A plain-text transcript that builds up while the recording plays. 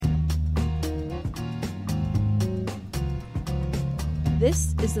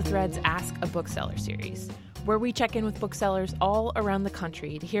This is the Thread's Ask a Bookseller series, where we check in with booksellers all around the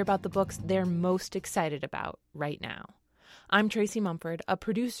country to hear about the books they're most excited about right now. I'm Tracy Mumford, a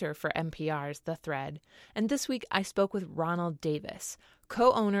producer for NPR's The Thread, and this week I spoke with Ronald Davis,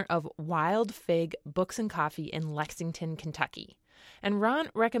 co-owner of Wild Fig Books and Coffee in Lexington, Kentucky. And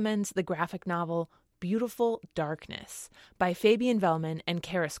Ron recommends the graphic novel Beautiful Darkness by Fabian Vellman and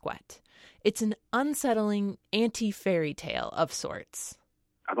Kara Squett. It's an unsettling anti-fairy tale of sorts.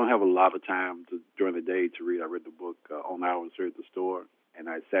 I don't have a lot of time during the day to read. I read the book on hours here at the store, and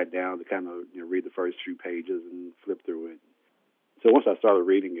I sat down to kind of read the first few pages and flip through it. So once I started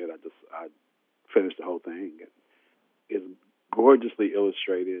reading it, I finished the whole thing. It's gorgeously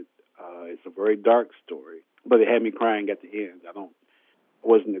illustrated. It's a very dark story, but it had me crying at the end. I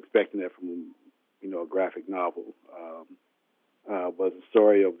wasn't expecting that from a graphic novel. But the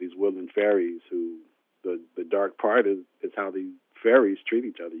story of these woodland fairies who the dark part is how these fairies treat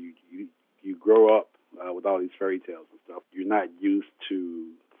each other. You grow up with all these fairy tales and stuff. You're not used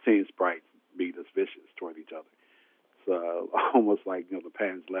to seeing sprites be this vicious toward each other. It's almost like the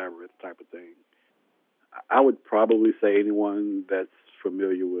Pan's Labyrinth type of thing. I would probably say anyone that's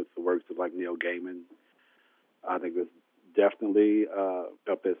familiar with the works of like Neil Gaiman, I think it's definitely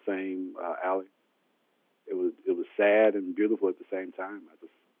up that same alley. It was sad and beautiful at the same time.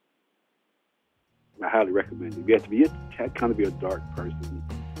 I highly recommend it. You have to be a dark person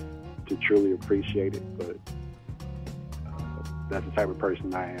to truly appreciate it, but that's the type of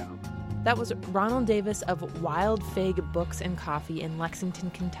person I am. That was Ronald Davis of Wild Fig Books and Coffee in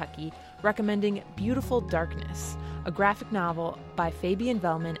Lexington, Kentucky, recommending Beautiful Darkness, a graphic novel by Fabian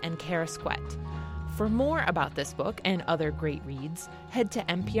Vellman and Kara Squett. For more about this book and other great reads, head to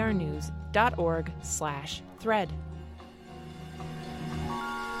nprnews.org/thread.